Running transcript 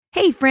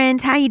Hey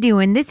friends, how you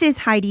doing? This is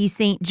Heidi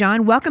St.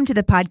 John. Welcome to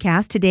the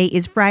podcast. Today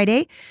is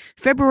Friday,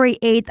 February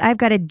 8th. I've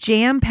got a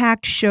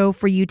jam-packed show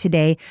for you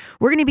today.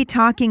 We're going to be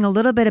talking a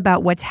little bit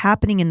about what's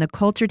happening in the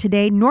culture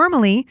today.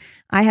 Normally,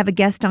 I have a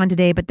guest on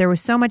today, but there was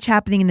so much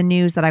happening in the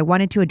news that I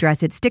wanted to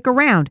address it. Stick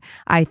around.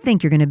 I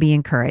think you're going to be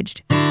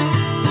encouraged.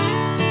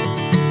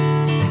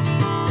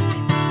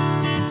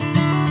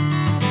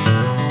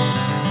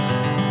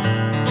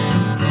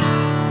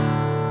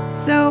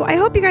 So I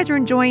hope you guys are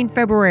enjoying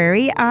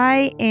February.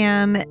 I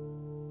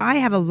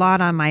have a lot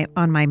on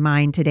my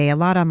mind today, a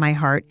lot on my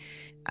heart.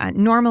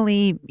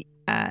 Normally,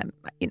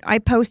 I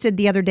posted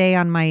the other day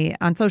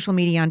on social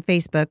media on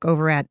Facebook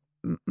over at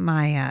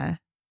my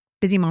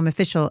Busy Mom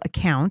official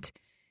account,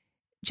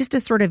 just a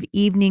sort of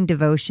evening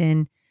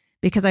devotion,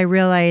 because I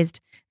realized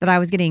that I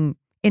was getting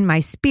in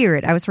my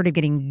spirit, I was sort of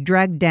getting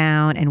drugged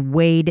down and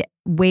weighed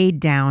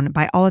down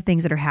by all the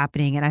things that are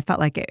happening. And I felt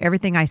like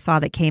everything I saw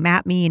that came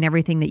at me and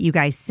everything that you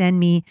guys send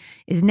me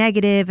is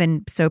negative.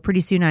 And so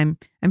pretty soon I'm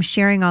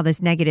sharing all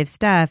this negative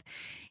stuff.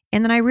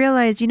 And then I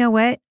realized, you know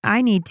what?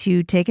 I need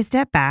to take a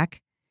step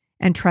back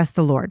and trust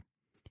the Lord.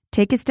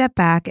 Take a step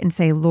back and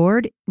say,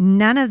 Lord,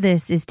 none of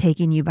this is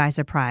taking you by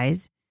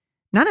surprise.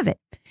 None of it.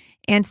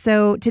 And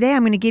so today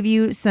I'm going to give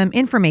you some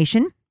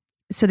information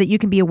so that you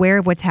can be aware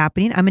of what's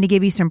happening. I'm going to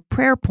give you some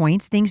prayer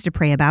points, things to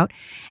pray about.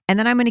 And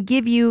then I'm going to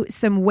give you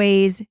some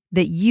ways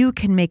that you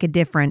can make a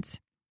difference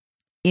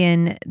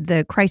in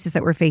the crisis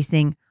that we're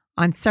facing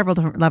on several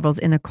different levels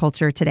in the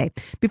culture today.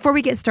 Before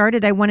we get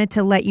started, I wanted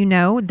to let you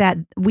know that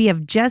we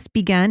have just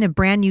begun a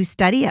brand new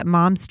study at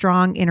Mom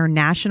Strong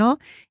International.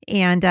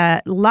 And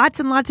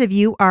lots of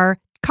you are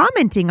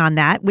commenting on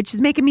that, which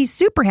is making me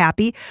super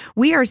happy.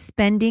 We are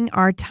spending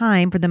our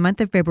time for the month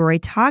of February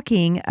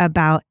talking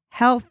about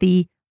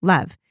healthy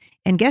love.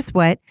 And guess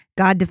what?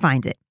 God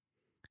defines it.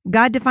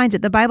 God defines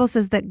it. The Bible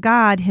says that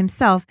God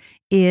himself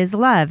is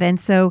love. And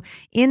so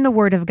in the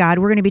Word of God,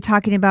 we're going to be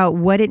talking about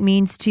what it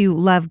means to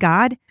love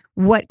God,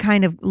 what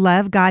kind of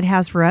love God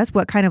has for us,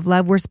 what kind of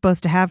love we're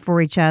supposed to have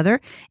for each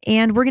other.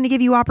 And we're going to give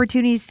you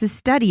opportunities to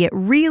study it,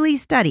 really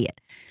study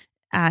it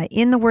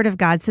in the Word of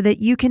God so that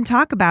you can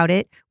talk about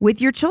it with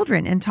your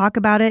children and talk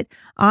about it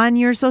on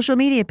your social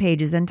media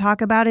pages and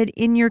talk about it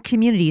in your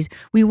communities.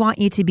 We want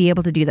you to be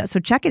able to do that. So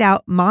check it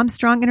out,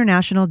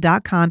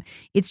 momstronginternational.com.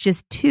 It's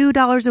just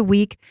 $2 a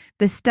week.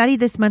 The study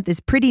this month is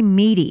pretty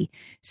meaty,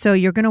 so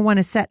you're going to want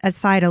to set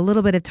aside a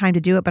little bit of time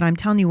to do it. But I'm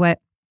telling you what,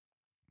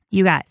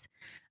 you guys,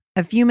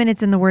 a few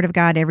minutes in the Word of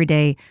God every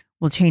day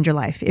will change your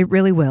life. It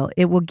really will.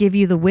 It will give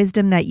you the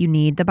wisdom that you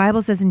need. The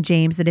Bible says in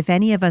James that if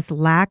any of us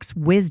lacks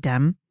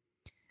wisdom,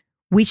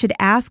 we should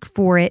ask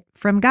for it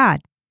from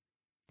God,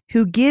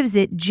 who gives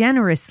it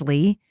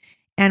generously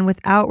and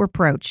without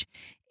reproach.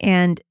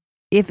 And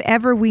if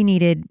ever we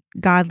needed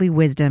godly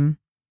wisdom,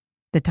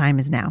 the time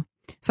is now.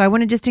 So I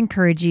want to just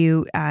encourage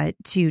you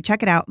to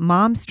check it out,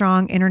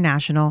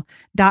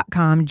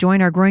 momstronginternational.com.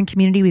 Join our growing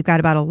community. We've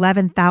got about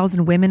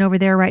 11,000 women over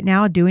there right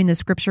now doing the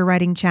scripture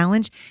writing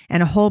challenge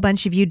and a whole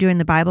bunch of you doing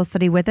the Bible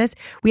study with us.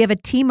 We have a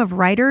team of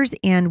writers,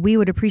 and we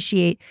would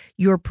appreciate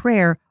your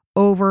prayer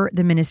over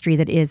the ministry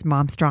that is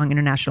Mom Strong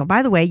International.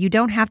 By the way, you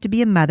don't have to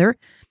be a mother.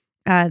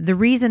 The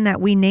reason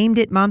that we named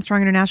it Mom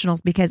Strong International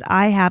is because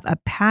I have a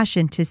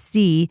passion to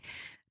see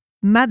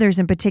mothers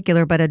in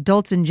particular, but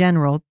adults in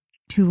general,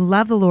 who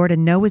love the Lord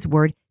and know His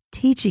Word,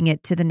 teaching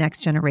it to the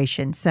next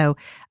generation. So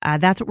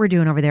that's what we're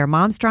doing over there,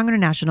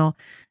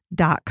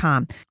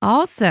 momstronginternational.com.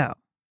 Also,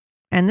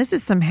 and this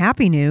is some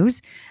happy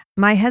news,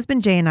 my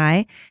husband Jay and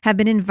I have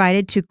been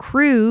invited to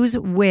cruise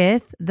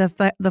with the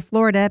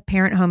Florida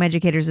Parent Home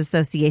Educators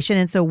Association.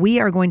 And so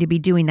we are going to be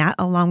doing that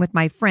along with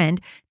my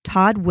friend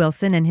Todd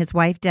Wilson and his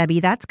wife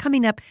Debbie. That's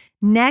coming up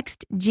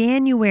next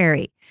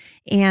January.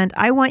 And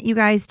I want you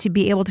guys to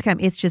be able to come.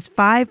 It's just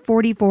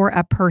 $544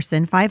 a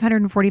person,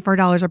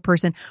 $544 a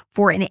person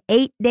for an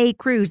 8-day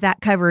cruise.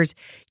 That covers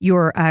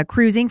your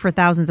cruising for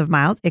thousands of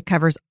miles. It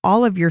covers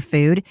all of your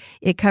food.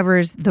 It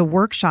covers the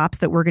workshops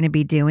that we're going to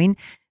be doing.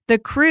 The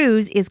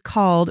cruise is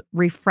called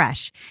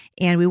Refresh,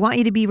 and we want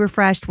you to be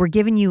refreshed. We're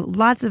giving you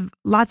lots of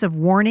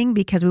warning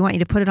because we want you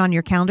to put it on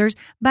your calendars,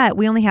 but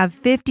we only have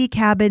 50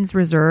 cabins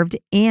reserved,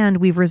 and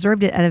we've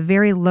reserved it at a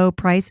very low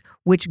price,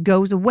 which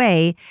goes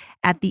away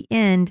at the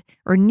end,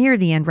 or near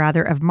the end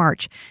rather, of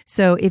March.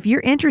 So if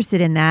you're interested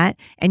in that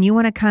and you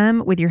want to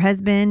come with your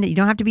husband, you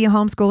don't have to be a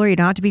homeschooler, you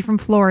don't have to be from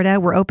Florida.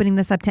 We're opening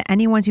this up to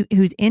anyone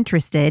who's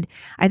interested.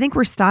 I think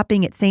we're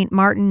stopping at St.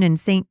 Martin and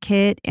St.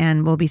 Kitts,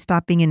 and we'll be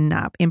stopping in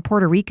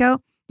Puerto Rico.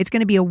 It's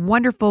going to be a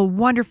wonderful,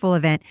 wonderful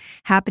event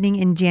happening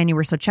in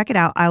January. So check it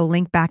out. I'll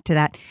link back to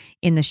that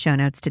in the show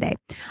notes today.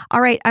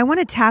 All right. I want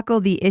to tackle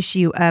the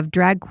issue of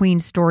Drag Queen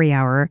Story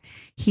Hour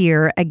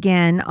here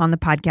again on the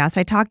podcast.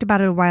 I talked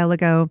about it a while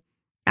ago.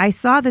 I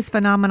saw this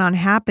phenomenon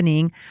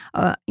happening,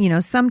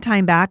 some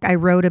time back. I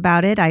wrote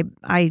about it.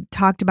 I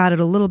talked about it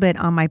a little bit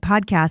on my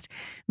podcast,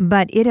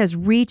 but it is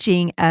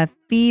reaching a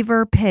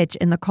fever pitch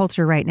in the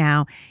culture right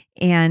now.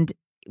 And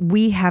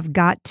we have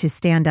got to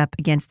stand up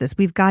against this.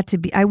 We've got to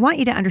I want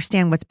you to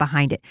understand what's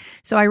behind it.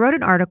 So I wrote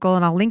an article,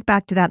 and I'll link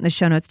back to that in the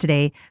show notes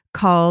today,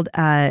 called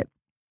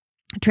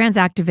Trans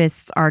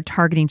Activists Are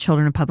Targeting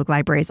Children in Public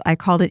Libraries. I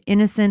called it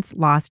Innocence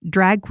Lost.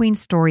 Drag Queen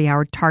Story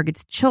Hour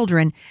Targets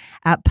Children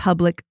at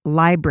Public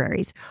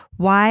Libraries.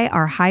 Why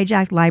our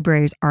hijacked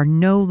libraries are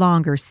no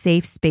longer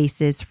safe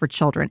spaces for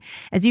children.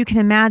 As you can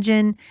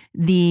imagine,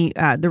 the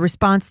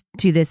response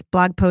to this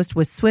blog post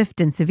was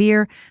swift and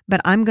severe, but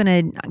I'm going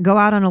to go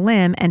out on a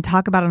limb and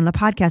talk about it on the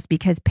podcast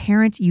because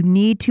parents, you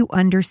need to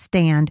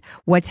understand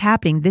what's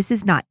happening. This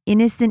is not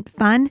innocent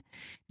fun.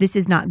 This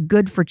is not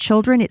good for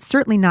children. It's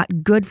certainly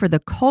not good for the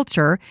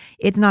culture.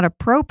 It's not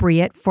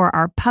appropriate for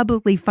our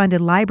publicly funded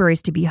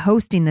libraries to be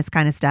hosting this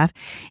kind of stuff.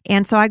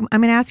 And so I'm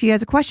going to ask you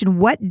guys a question.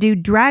 What do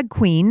drag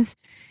queens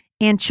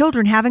and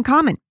children have in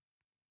common?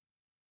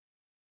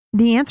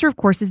 The answer, of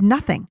course, is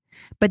nothing.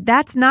 But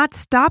that's not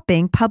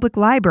stopping public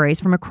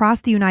libraries from across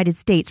the United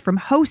States from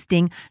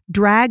hosting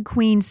Drag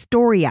Queen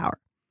Story Hour.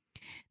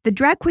 The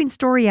Drag Queen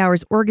Story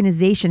Hour's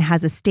organization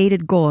has a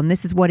stated goal, and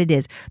this is what it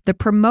is: the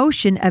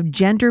promotion of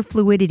gender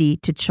fluidity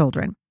to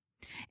children.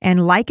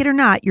 And like it or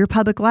not, your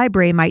public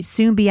library might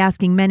soon be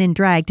asking men in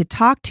drag to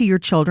talk to your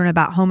children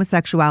about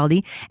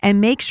homosexuality and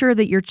make sure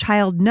that your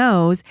child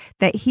knows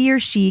that he or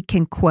she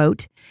can,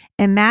 quote,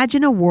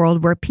 imagine a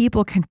world where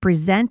people can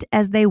present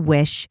as they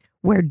wish,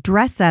 where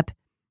dress up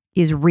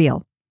is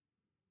real.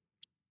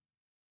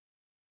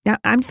 Now,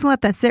 I'm just going to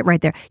let that sit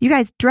right there. You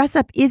guys, dress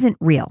up isn't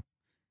real,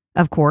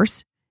 of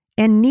course.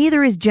 And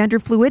neither is gender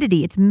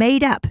fluidity. It's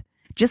made up.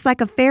 Just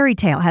like a fairy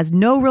tale, has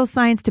no real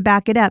science to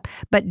back it up.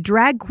 But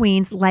drag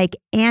queens like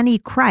Annie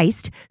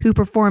Christ, who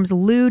performs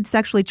lewd,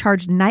 sexually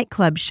charged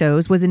nightclub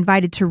shows, was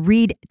invited to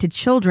read to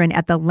children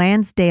at the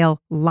Lansdale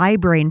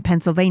Library in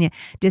Pennsylvania,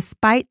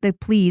 despite the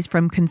pleas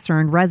from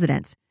concerned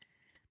residents.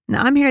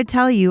 Now, I'm here to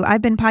tell you,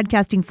 I've been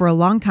podcasting for a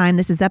long time.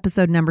 This is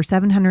episode number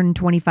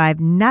 725.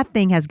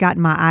 Nothing has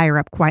gotten my ire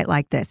up quite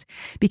like this.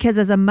 Because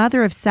as a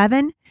mother of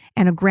 7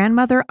 and a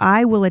grandmother,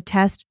 I will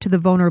attest to the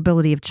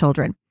vulnerability of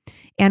children.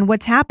 And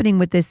what's happening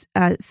with this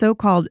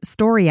so-called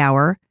story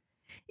hour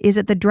is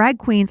that the drag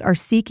queens are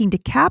seeking to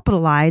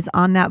capitalize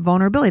on that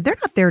vulnerability. They're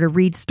not there to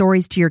read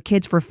stories to your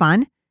kids for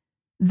fun.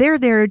 They're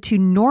there to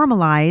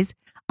normalize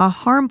a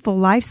harmful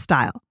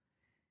lifestyle.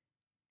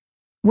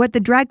 What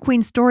the Drag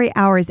Queen Story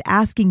Hour is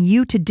asking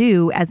you to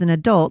do as an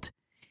adult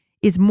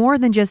is more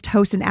than just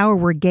host an hour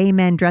where gay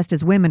men dressed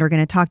as women are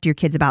going to talk to your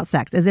kids about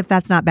sex, as if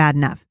that's not bad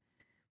enough.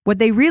 What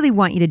they really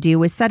want you to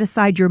do is set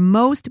aside your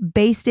most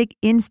basic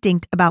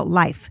instinct about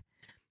life.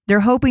 They're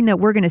hoping that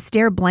we're going to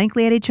stare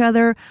blankly at each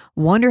other,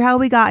 wonder how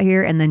we got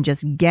here, and then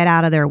just get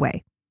out of their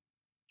way.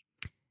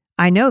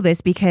 I know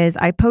this because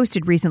I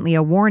posted recently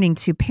a warning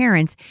to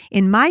parents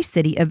in my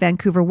city of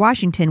Vancouver,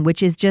 Washington,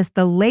 which is just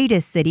the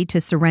latest city to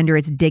surrender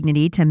its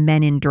dignity to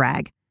men in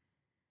drag.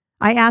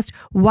 I asked,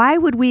 why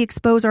would we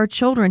expose our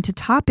children to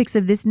topics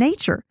of this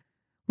nature?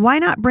 Why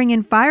not bring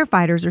in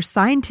firefighters or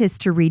scientists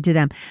to read to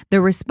them?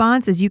 The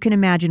response, as you can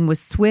imagine, was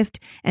swift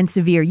and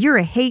severe. You're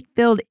a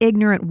hate-filled,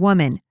 ignorant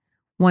woman,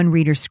 one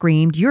reader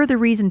screamed. You're the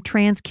reason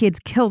trans kids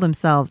kill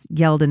themselves,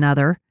 yelled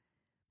another.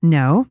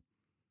 No,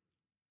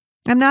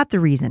 I'm not the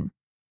reason.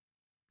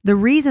 The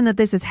reason that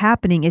this is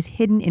happening is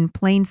hidden in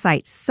plain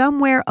sight.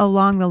 Somewhere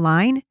along the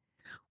line,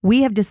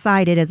 we have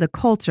decided as a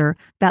culture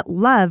that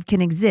love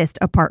can exist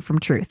apart from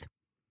truth.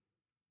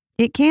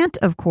 It can't,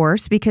 of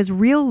course, because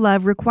real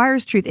love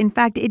requires truth. In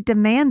fact, it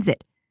demands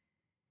it.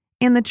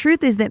 And the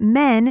truth is that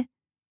men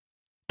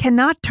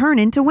cannot turn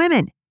into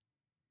women.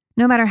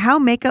 No matter how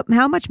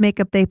much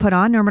makeup they put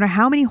on, no matter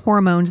how many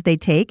hormones they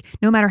take,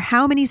 no matter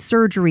how many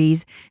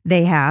surgeries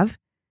they have,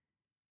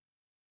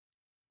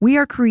 we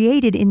are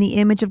created in the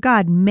image of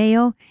God,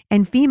 male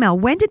and female.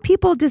 When did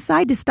people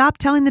decide to stop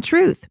telling the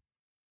truth?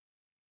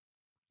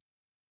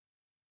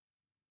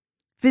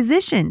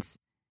 Physicians,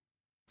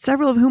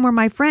 several of whom are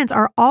my friends,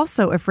 are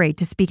also afraid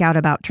to speak out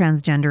about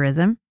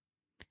transgenderism.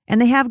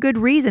 And they have good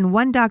reason.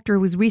 One doctor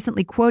was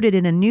recently quoted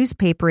in a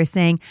newspaper as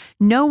saying,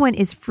 "No one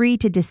is free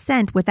to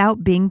dissent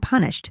without being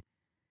punished."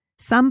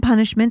 Some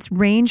punishments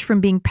range from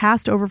being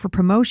passed over for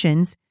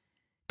promotions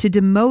to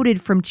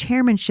demoted from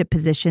chairmanship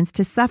positions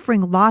to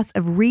suffering loss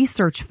of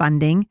research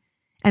funding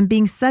and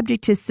being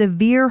subject to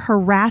severe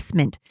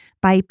harassment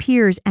by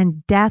peers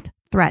and death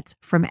threats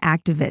from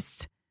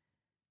activists.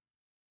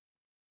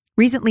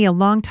 Recently, a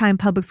longtime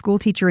public school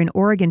teacher in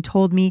Oregon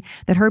told me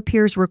that her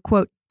peers were,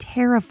 quote,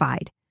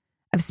 terrified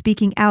of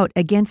speaking out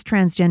against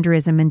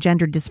transgenderism and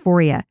gender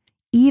dysphoria,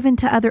 even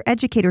to other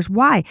educators.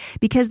 Why?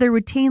 Because they're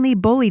routinely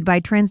bullied by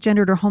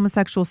transgendered or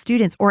homosexual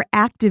students or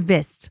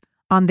activists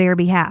on their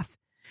behalf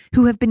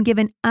who have been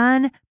given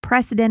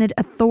unprecedented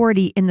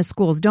authority in the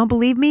schools. Don't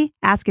believe me?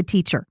 Ask a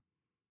teacher.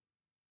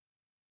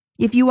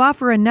 If you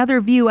offer another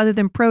view other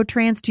than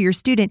pro-trans to your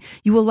student,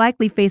 you will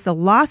likely face a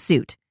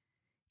lawsuit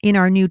in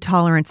our new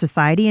tolerant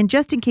society. And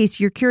just in case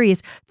you're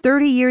curious,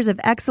 30 years of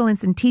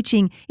excellence in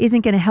teaching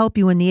isn't going to help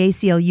you when the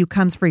ACLU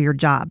comes for your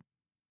job.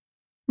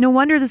 No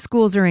wonder the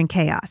schools are in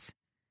chaos.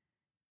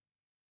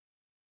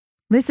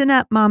 Listen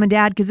up, mom and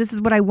dad, because this is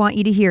what I want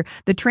you to hear.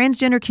 The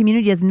transgender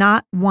community does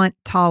not want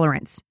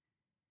tolerance.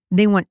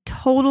 They want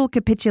total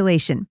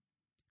capitulation,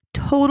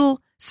 total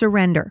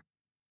surrender.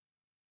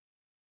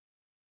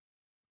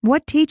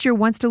 What teacher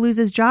wants to lose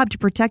his job to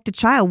protect a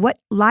child? What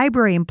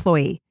library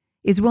employee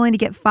is willing to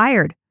get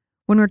fired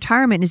when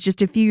retirement is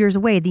just a few years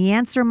away? The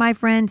answer, my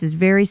friends, is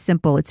very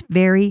simple. It's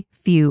very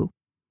few.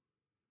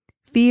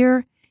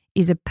 Fear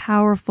is a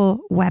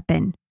powerful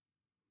weapon,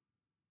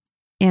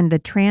 and the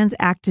trans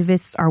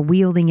activists are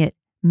wielding it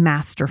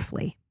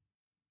masterfully.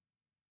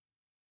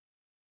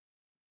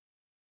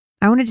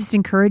 I want to just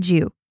encourage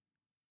you.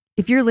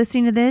 If you're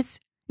listening to this,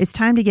 it's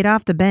time to get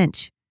off the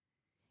bench.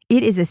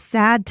 It is a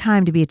sad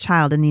time to be a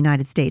child in the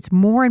United States.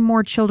 More and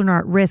more children are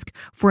at risk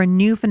for a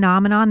new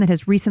phenomenon that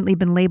has recently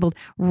been labeled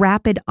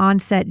rapid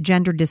onset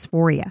gender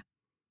dysphoria.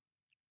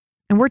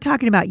 And we're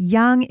talking about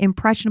young,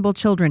 impressionable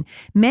children,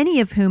 many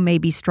of whom may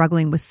be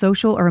struggling with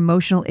social or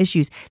emotional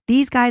issues.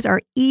 These guys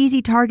are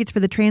easy targets for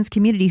the trans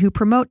community who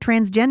promote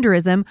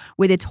transgenderism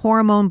with its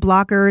hormone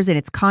blockers and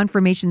its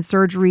confirmation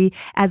surgery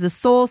as a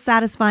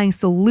soul-satisfying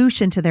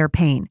solution to their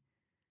pain.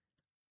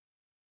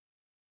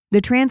 The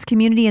trans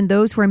community and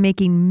those who are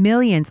making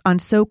millions on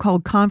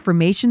so-called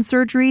confirmation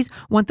surgeries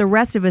want the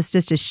rest of us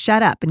just to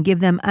shut up and give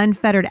them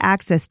unfettered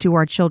access to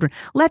our children.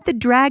 Let the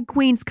drag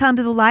queens come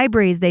to the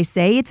libraries, they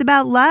say. It's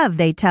about love,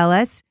 they tell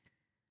us.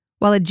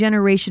 While a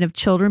generation of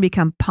children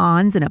become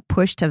pawns in a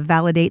push to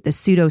validate the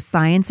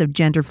pseudoscience of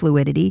gender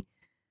fluidity.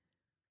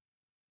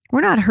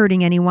 We're not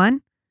hurting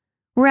anyone.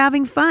 We're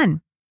having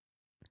fun.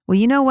 Well,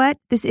 you know what?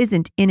 This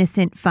isn't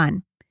innocent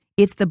fun.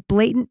 It's the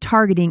blatant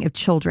targeting of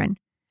children.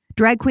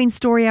 Drag Queen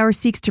Story Hour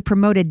seeks to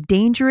promote a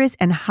dangerous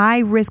and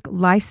high-risk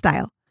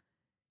lifestyle.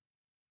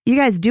 You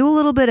guys do a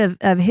little bit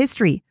of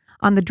history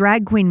on the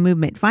drag queen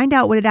movement. Find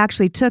out what it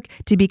actually took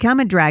to become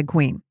a drag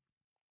queen.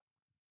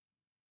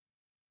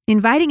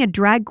 Inviting a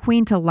drag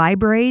queen to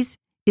libraries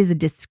is a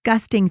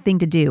disgusting thing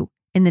to do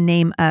in the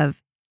name of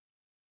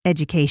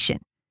education.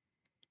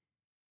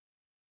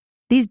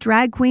 These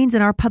drag queens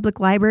in our public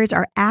libraries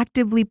are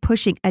actively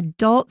pushing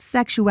adult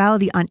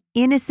sexuality on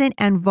innocent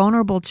and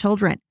vulnerable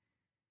children.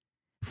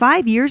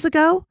 5 years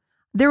ago,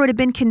 there would have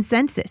been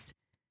consensus.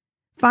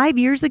 5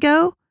 years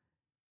ago,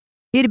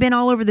 it'd have been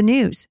all over the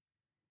news.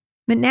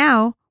 But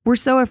now we're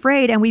so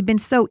afraid and we've been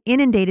so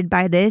inundated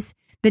by this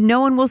that no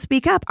one will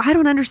speak up. I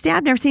don't understand.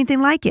 I've never seen anything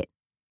like it.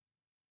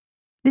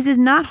 This is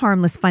not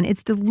harmless fun.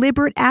 It's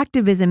deliberate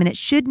activism and it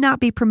should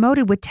not be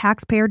promoted with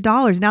taxpayer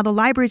dollars. Now the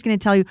library is going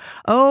to tell you,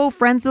 oh,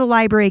 friends of the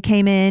library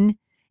came in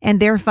and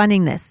they're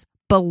funding this.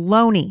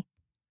 Baloney.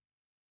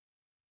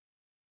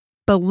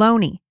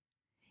 Baloney.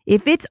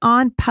 If it's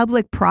on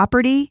public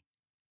property,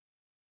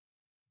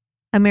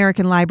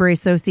 American Library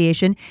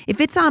Association, if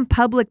it's on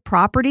public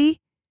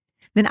property,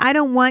 then I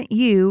don't want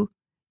you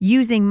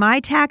using my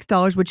tax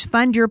dollars, which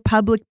fund your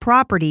public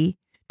property,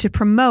 to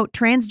promote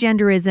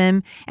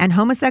transgenderism and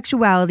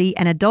homosexuality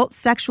and adult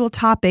sexual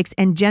topics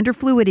and gender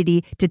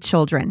fluidity to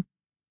children.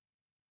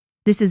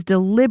 This is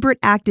deliberate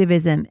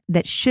activism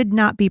that should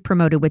not be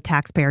promoted with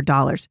taxpayer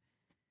dollars.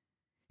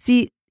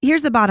 See,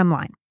 here's the bottom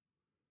line.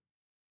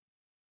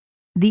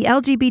 The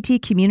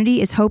LGBT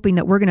community is hoping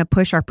that we're going to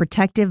push our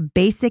protective,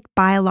 basic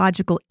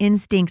biological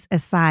instincts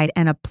aside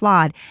and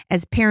applaud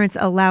as parents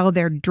allow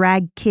their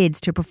drag kids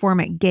to perform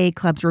at gay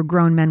clubs where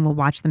grown men will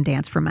watch them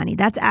dance for money.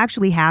 That's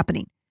actually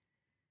happening.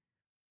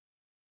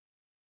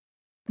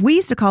 We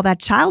used to call that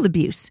child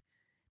abuse,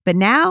 but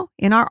now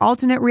in our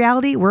alternate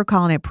reality, we're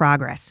calling it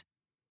progress.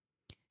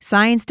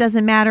 Science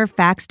doesn't matter,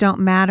 facts don't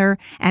matter,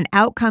 and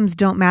outcomes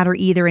don't matter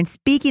either. And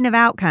speaking of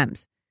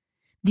outcomes,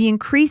 the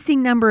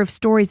increasing number of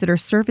stories that are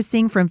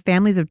surfacing from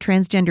families of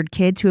transgendered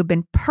kids who have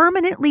been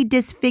permanently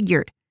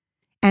disfigured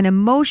and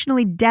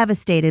emotionally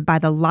devastated by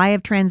the lie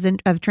of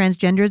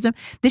transgenderism,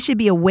 this should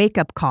be a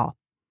wake-up call.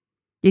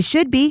 It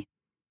should be.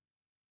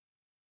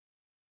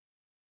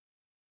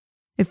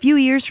 A few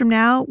years from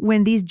now,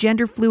 when these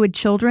gender-fluid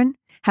children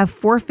have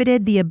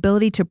forfeited the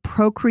ability to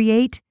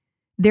procreate,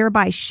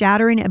 thereby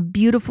shattering a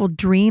beautiful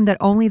dream that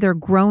only their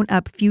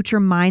grown-up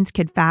future minds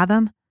could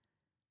fathom,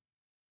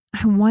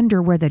 I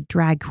wonder where the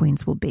drag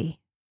queens will be.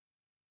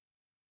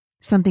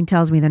 Something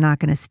tells me they're not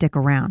going to stick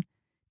around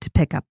to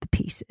pick up the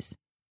pieces.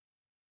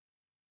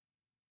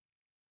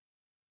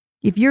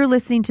 If you're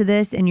listening to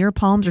this and your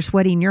palms are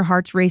sweaty and your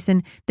heart's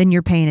racing, then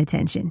you're paying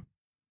attention.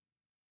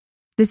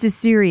 This is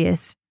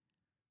serious,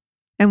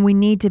 and we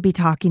need to be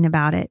talking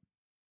about it.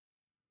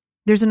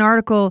 There's an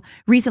article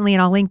recently,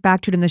 and I'll link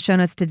back to it in the show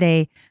notes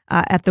today,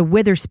 at the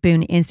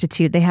Witherspoon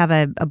Institute. They have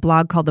a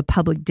blog called The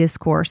Public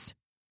Discourse.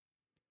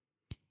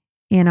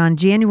 And on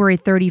January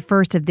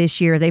 31st of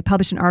this year, they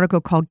published an article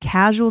called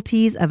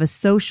Casualties of a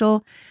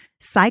Social,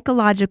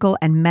 Psychological,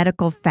 and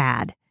Medical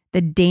Fad,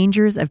 The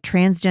Dangers of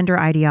Transgender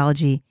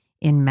Ideology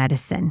in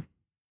Medicine.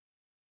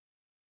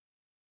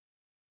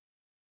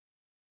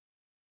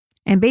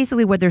 And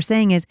basically what they're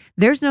saying is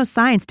there's no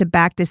science to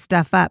back this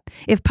stuff up.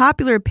 If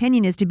popular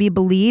opinion is to be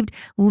believed,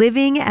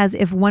 living as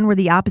if one were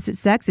the opposite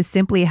sex is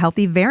simply a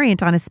healthy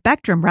variant on a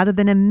spectrum rather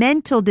than a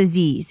mental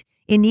disease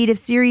in need of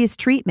serious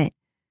treatment.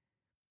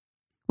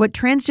 What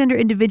transgender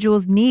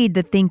individuals need,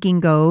 the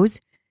thinking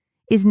goes,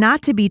 is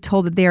not to be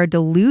told that they are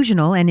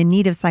delusional and in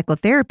need of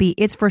psychotherapy.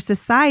 It's for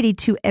society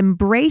to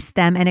embrace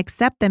them and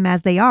accept them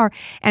as they are,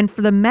 and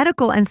for the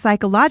medical and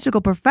psychological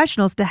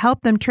professionals to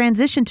help them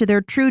transition to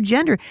their true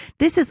gender.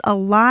 This is a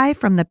lie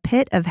from the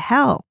pit of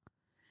hell.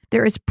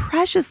 There is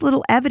precious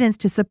little evidence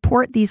to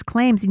support these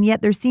claims, and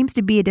yet there seems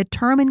to be a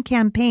determined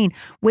campaign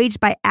waged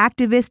by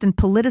activists and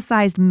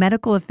politicized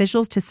medical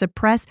officials to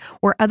suppress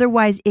or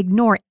otherwise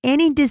ignore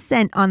any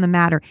dissent on the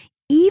matter,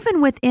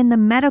 even within the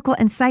medical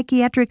and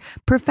psychiatric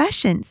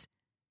professions.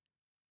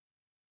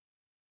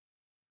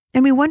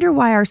 And we wonder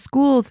why our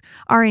schools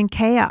are in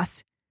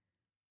chaos.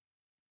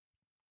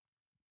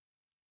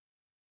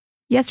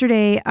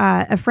 Yesterday,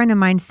 a friend of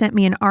mine sent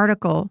me an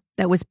article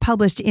that was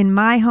published in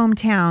my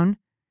hometown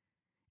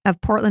of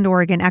Portland,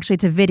 Oregon. Actually,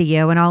 it's a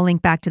video, and I'll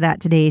link back to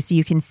that today so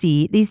you can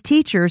see these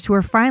teachers who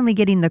are finally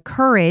getting the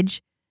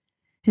courage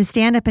to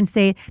stand up and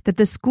say that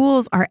the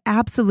schools are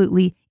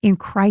absolutely in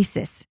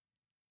crisis.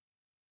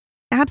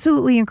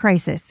 Absolutely in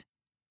crisis.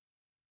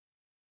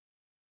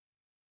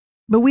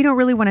 But we don't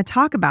really want to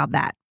talk about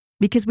that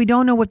because we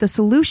don't know what the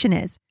solution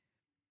is.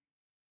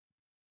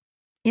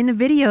 In the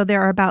video,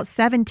 there are about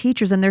 7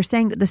 teachers, and they're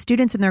saying that the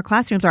students in their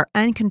classrooms are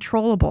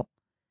uncontrollable,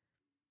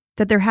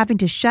 that they're having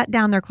to shut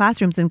down their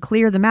classrooms and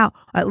clear them out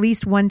at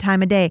least one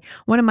time a day.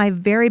 One of my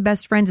very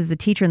best friends is a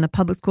teacher in the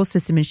public school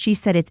system, and she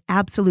said it's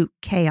absolute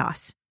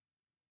chaos.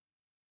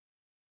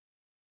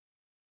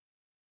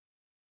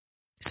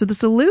 So the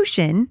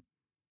solution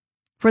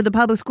for the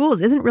public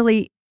schools isn't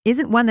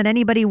one that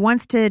anybody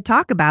wants to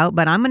talk about,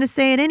 but I'm going to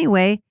say it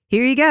anyway.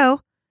 Here you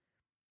go.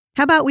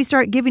 How about we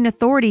start giving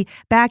authority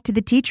back to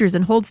the teachers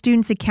and hold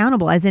students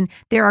accountable, as in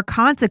there are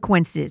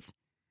consequences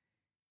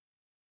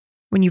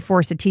when you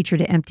force a teacher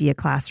to empty a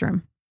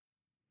classroom.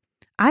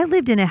 I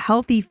lived in a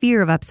healthy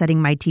fear of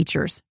upsetting my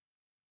teachers.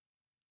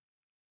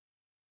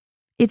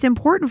 It's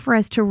important for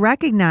us to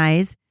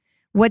recognize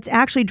what's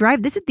actually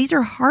driving this. These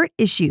are heart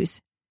issues.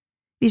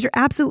 These are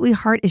absolutely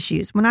heart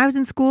issues. When I was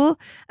in school,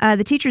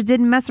 the teachers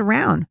didn't mess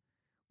around.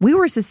 We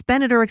were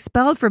suspended or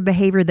expelled for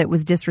behavior that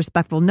was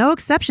disrespectful. No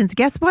exceptions.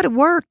 Guess what? It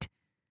worked.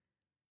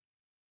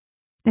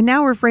 And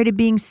now we're afraid of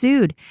being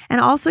sued. And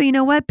also, you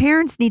know what?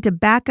 Parents need to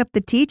back up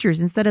the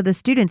teachers instead of the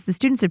students. The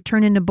students have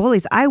turned into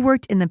bullies. I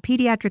worked in the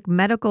pediatric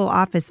medical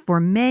office for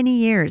many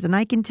years, and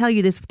I can tell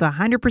you this with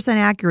 100%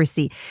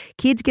 accuracy.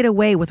 Kids get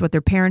away with what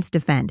their parents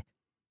defend.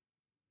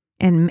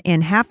 And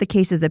in half the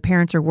cases, the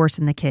parents are worse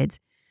than the kids.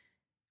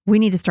 We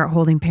need to start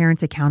holding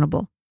parents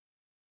accountable.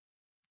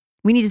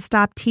 We need to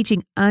stop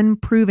teaching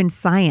unproven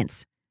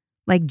science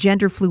like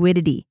gender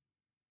fluidity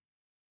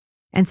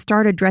and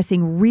start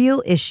addressing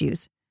real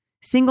issues,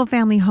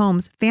 single-family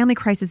homes, family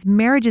crisis,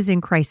 marriages in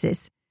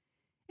crisis.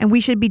 And we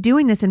should be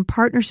doing this in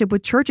partnership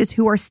with churches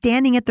who are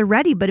standing at the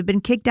ready but have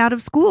been kicked out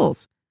of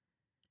schools.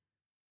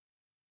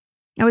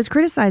 I was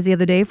criticized the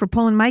other day for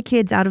pulling my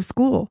kids out of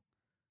school.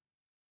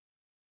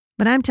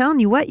 But I'm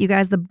telling you what, you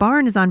guys, the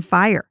barn is on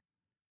fire.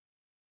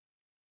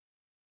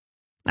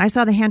 I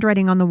saw the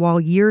handwriting on the wall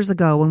years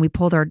ago when we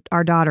pulled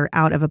our daughter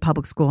out of a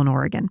public school in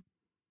Oregon.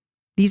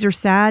 These are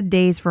sad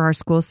days for our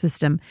school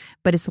system,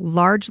 but it's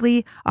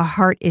largely a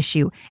heart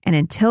issue. And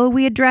until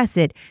we address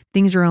it,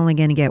 things are only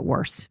going to get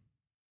worse.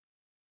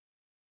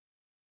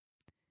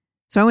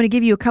 So I want to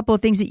give you a couple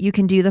of things that you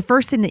can do. The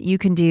first thing that you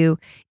can do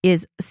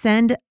is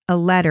send a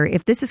letter.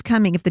 If this is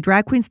coming, if the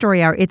Drag Queen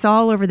Story Hour, it's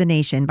all over the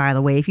nation, by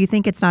the way. If you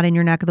think it's not in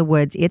your neck of the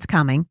woods, it's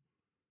coming.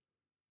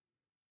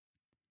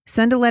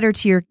 Send a letter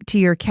to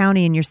your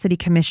county and your city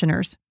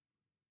commissioners.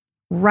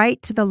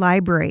 Write to the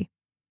library.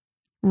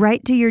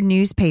 Write to your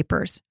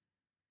newspapers.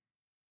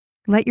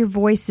 Let your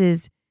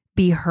voices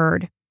be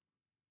heard.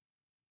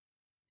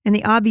 And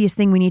the obvious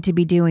thing we need to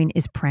be doing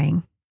is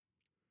praying.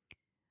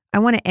 I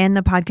want to end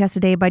the podcast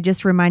today by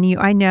just reminding you,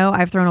 I know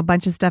I've thrown a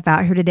bunch of stuff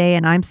out here today,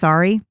 and I'm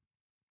sorry.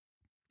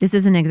 This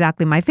isn't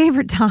exactly my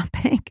favorite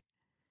topic.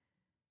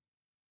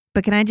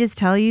 But can I just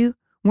tell you,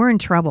 we're in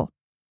trouble.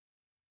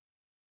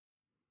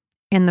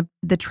 And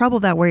the trouble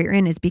that we're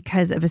in is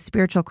because of a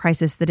spiritual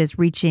crisis that is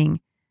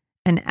reaching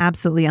an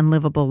absolutely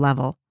unlivable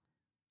level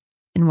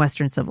in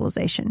Western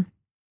civilization.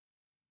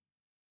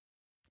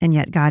 And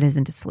yet God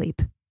isn't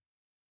asleep.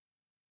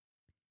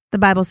 The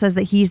Bible says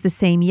that He's the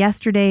same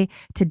yesterday,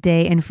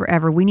 today, and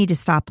forever. We need to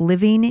stop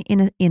living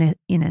in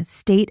a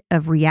state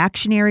of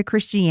reactionary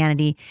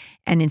Christianity,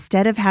 and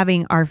instead of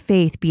having our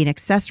faith be an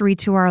accessory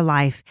to our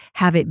life,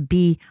 have it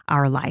be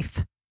our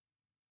life.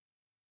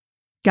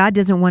 God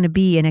doesn't want to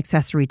be an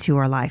accessory to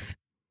our life.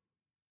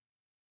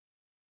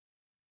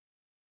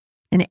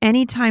 And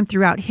any time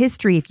throughout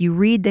history, if you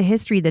read the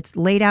history that's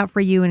laid out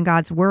for you in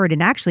God's word,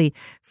 and actually,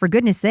 for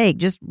goodness sake,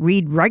 just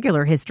read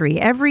regular history.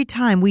 Every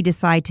time we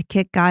decide to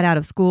kick God out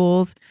of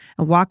schools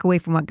and walk away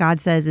from what God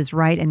says is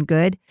right and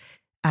good,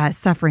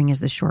 suffering is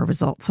the sure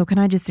result. So can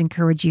I just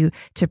encourage you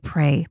to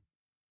pray?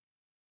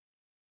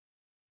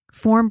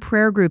 Form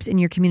prayer groups in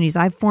your communities.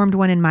 I've formed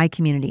one in my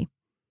community.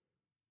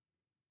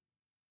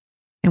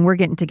 And we're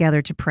getting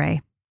together to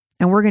pray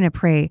And we're going to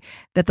pray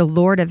that the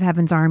Lord of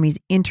Heaven's armies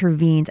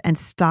intervenes and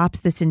stops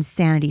this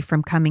insanity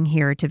from coming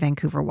here to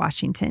Vancouver,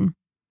 Washington.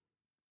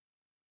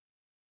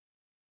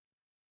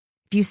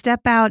 If you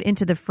step out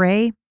into the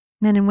fray,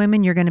 men and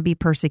women, you're going to be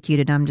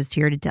persecuted. I'm just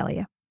here to tell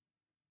you.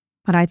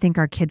 But I think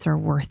our kids are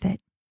worth it.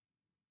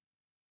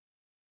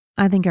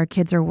 I think our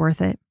kids are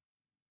worth it.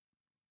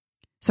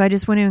 So I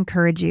just want to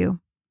encourage you.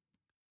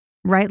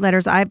 Write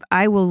letters.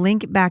 I will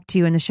link back to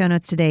you in the show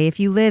notes today. If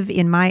you live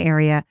in my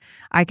area,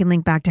 I can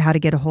link back to how to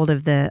get a hold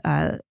of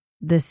the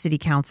city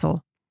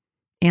council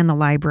and the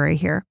library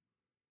here.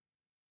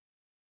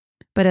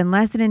 But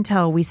unless and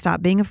until we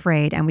stop being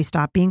afraid and we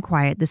stop being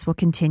quiet, this will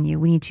continue.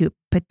 We need to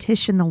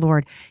petition the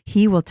Lord.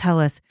 He will tell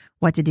us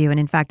what to do. And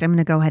in fact, I'm going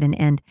to go ahead and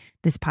end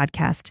this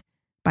podcast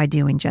by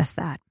doing just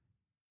that.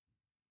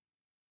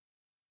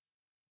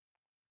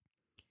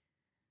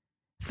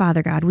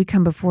 Father God, we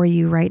come before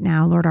you right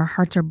now. Lord, our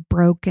hearts are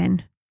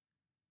broken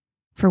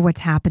for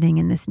what's happening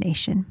in this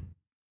nation.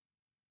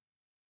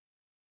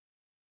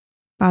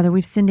 Father,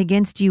 we've sinned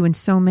against you in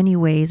so many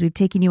ways. We've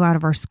taken you out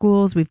of our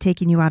schools. We've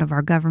taken you out of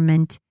our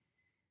government.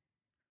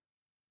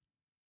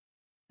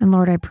 And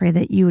Lord, I pray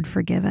that you would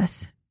forgive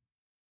us.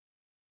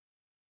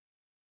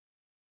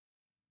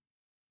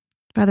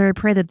 Father, I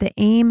pray that the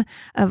aim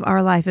of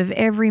our life, of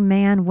every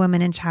man,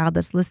 woman, and child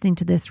that's listening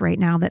to this right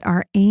now, that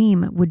our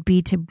aim would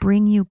be to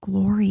bring you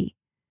glory,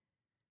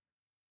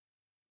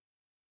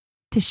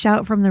 to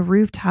shout from the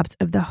rooftops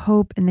of the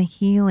hope and the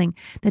healing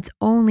that's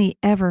only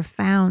ever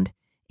found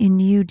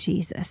in you,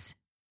 Jesus.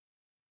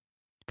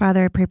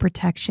 Father, I pray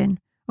protection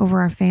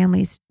over our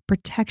families,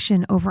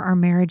 protection over our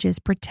marriages,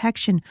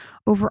 protection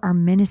over our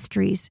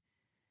ministries.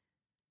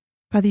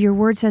 Father, your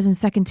word says in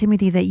 2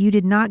 Timothy that you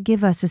did not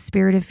give us a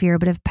spirit of fear,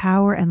 but of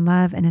power and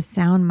love and a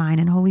sound mind.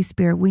 And Holy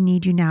Spirit, we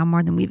need you now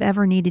more than we've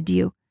ever needed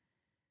you.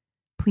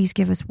 Please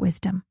give us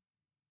wisdom.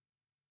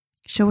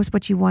 Show us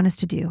what you want us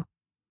to do.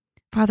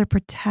 Father,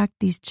 protect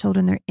these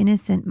children, their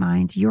innocent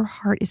minds. Your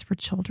heart is for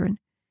children.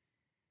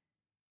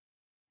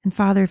 And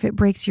Father, if it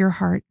breaks your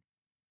heart,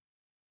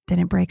 then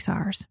it breaks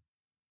ours.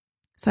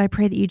 So I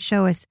pray that you'd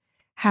show us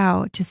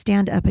how to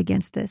stand up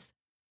against this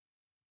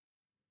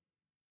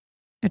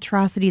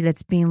atrocity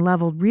that's being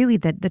leveled. Really,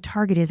 that the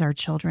target is our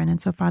children. And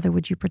so, Father,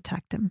 would you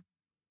protect them?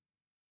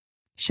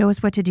 Show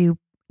us what to do.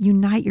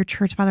 Unite your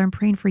church. Father, I'm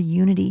praying for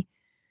unity.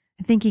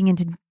 I'm thinking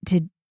into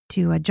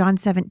John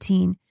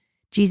 17,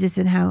 Jesus,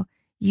 and how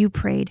you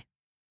prayed.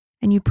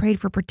 And you prayed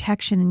for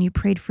protection, and you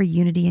prayed for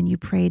unity, and you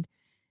prayed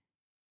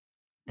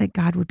that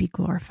God would be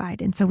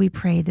glorified. And so we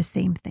pray the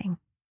same thing.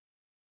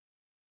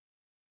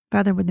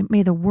 Father,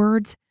 may the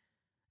words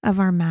of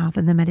our mouth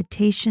and the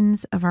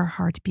meditations of our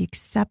heart be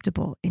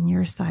acceptable in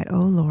your sight, O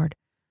Lord,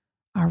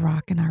 our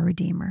rock and our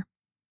redeemer.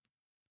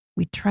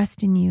 We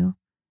trust in you.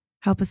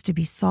 Help us to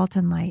be salt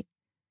and light,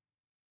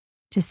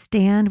 to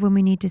stand when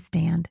we need to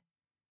stand,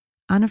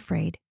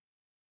 unafraid.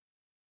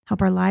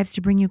 Help our lives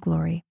to bring you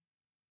glory,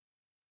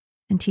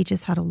 and teach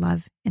us how to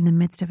love in the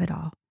midst of it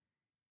all.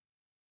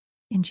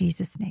 In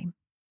Jesus' name,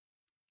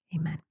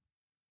 amen.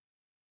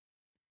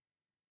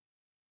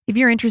 If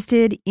you're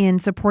interested in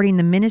supporting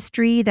the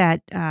ministry,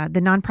 that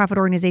the nonprofit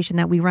organization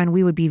that we run,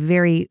 we would be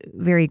very,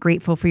 very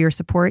grateful for your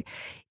support.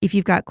 If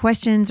you've got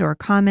questions or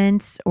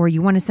comments, or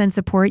you want to send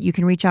support, you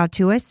can reach out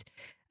to us.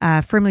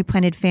 Firmly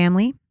Planted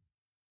Family,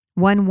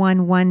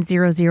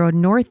 11100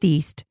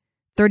 Northeast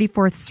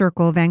 34th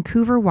Circle,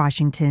 Vancouver,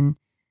 Washington,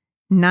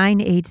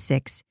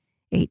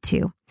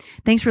 98682.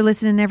 Thanks for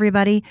listening,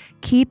 everybody.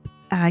 Keep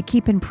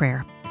in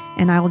prayer,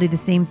 and I will do the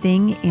same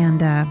thing.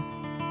 And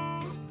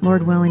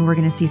Lord willing, we're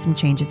going to see some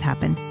changes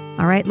happen.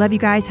 All right. Love you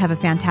guys. Have a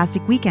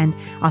fantastic weekend.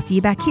 I'll see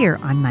you back here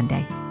on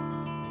Monday.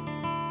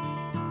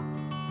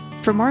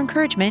 For more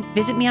encouragement,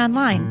 visit me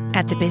online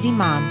at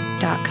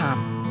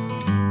thebusymom.com.